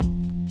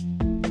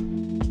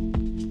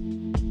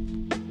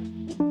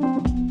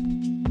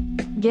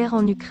Guerre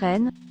en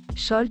Ukraine,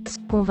 Scholz,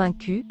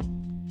 convaincu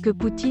que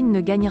Poutine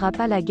ne gagnera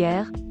pas la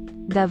guerre.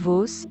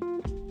 Davos,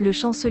 le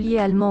chancelier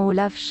allemand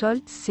Olaf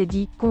Scholz s'est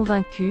dit «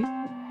 convaincu »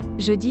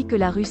 jeudi que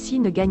la Russie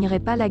ne gagnerait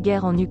pas la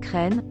guerre en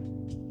Ukraine,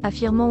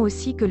 affirmant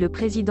aussi que le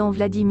président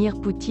Vladimir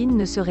Poutine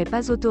ne serait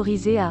pas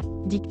autorisé à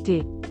 «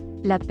 dicter »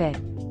 la paix.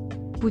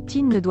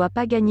 Poutine ne doit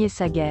pas gagner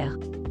sa guerre.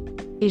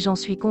 Et j'en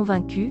suis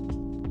convaincu,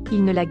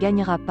 il ne la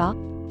gagnera pas,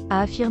 a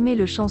affirmé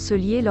le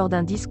chancelier lors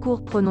d'un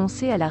discours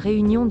prononcé à la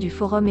réunion du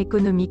Forum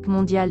économique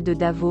mondial de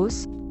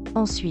Davos,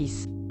 en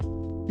Suisse.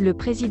 Le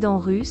président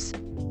russe,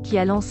 qui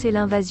a lancé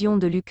l'invasion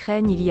de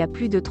l'Ukraine il y a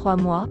plus de 3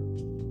 mois,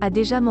 a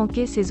déjà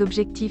manqué ses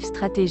objectifs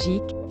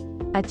stratégiques,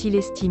 a-t-il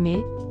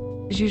estimé,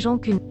 jugeant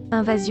qu'une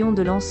invasion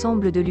de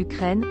l'ensemble de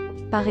l'Ukraine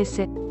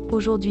paraissait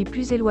aujourd'hui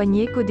plus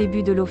éloignée qu'au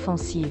début de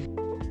l'offensive.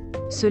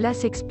 Cela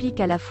s'explique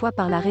à la fois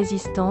par la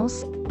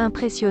résistance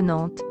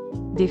impressionnante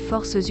des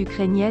forces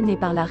ukrainiennes et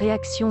par la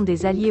réaction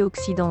des alliés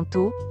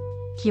occidentaux,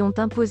 qui ont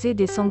imposé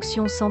des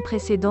sanctions sans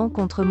précédent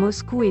contre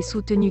Moscou et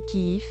soutenu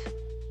Kiev,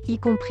 y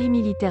compris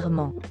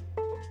militairement.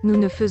 Nous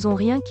ne faisons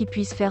rien qui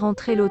puisse faire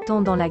entrer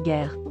l'OTAN dans la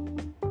guerre,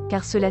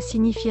 car cela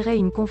signifierait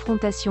une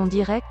confrontation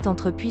directe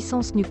entre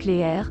puissances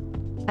nucléaires,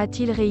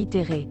 a-t-il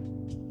réitéré.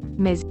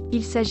 Mais,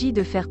 il s'agit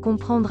de faire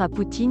comprendre à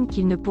Poutine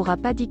qu'il ne pourra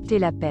pas dicter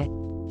la paix.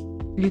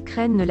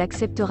 L'Ukraine ne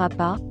l'acceptera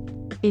pas,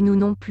 et nous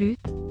non plus,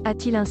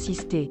 a-t-il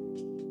insisté.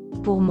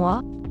 Pour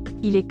moi,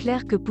 il est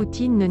clair que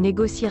Poutine ne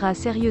négociera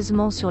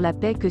sérieusement sur la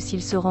paix que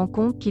s'il se rend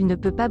compte qu'il ne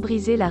peut pas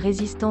briser la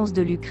résistance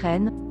de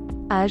l'Ukraine,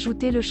 a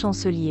ajouté le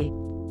chancelier.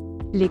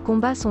 Les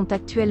combats sont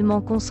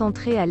actuellement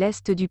concentrés à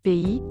l'est du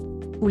pays,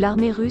 où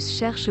l'armée russe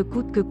cherche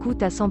coûte que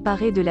coûte à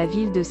s'emparer de la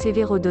ville de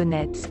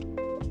Severodonetsk.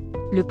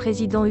 Le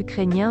président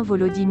ukrainien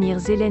Volodymyr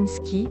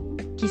Zelensky,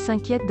 qui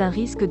s'inquiète d'un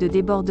risque de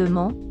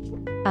débordement,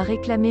 a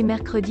réclamé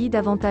mercredi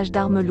davantage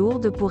d'armes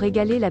lourdes pour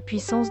égaler la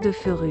puissance de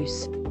feu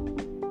russe.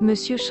 M.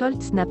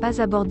 Scholz n'a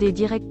pas abordé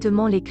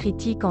directement les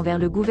critiques envers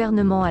le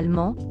gouvernement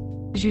allemand,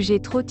 jugé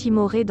trop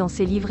timoré dans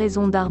ses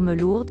livraisons d'armes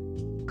lourdes,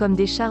 comme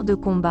des chars de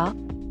combat,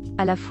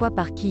 à la fois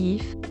par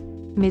Kiev,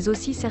 mais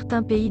aussi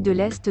certains pays de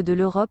l'Est de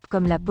l'Europe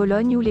comme la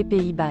Pologne ou les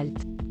pays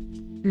baltes.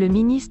 Le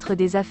ministre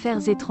des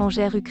Affaires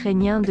étrangères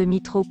ukrainien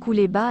Dmytro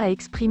Kuleba a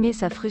exprimé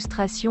sa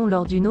frustration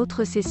lors d'une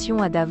autre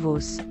session à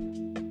Davos.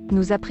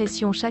 Nous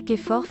apprécions chaque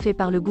effort fait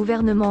par le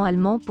gouvernement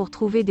allemand pour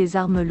trouver des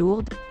armes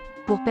lourdes,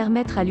 pour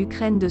permettre à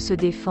l'Ukraine de se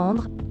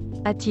défendre,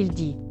 a-t-il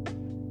dit.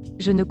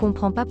 Je ne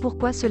comprends pas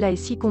pourquoi cela est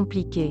si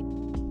compliqué,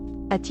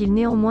 a-t-il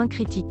néanmoins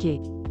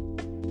critiqué.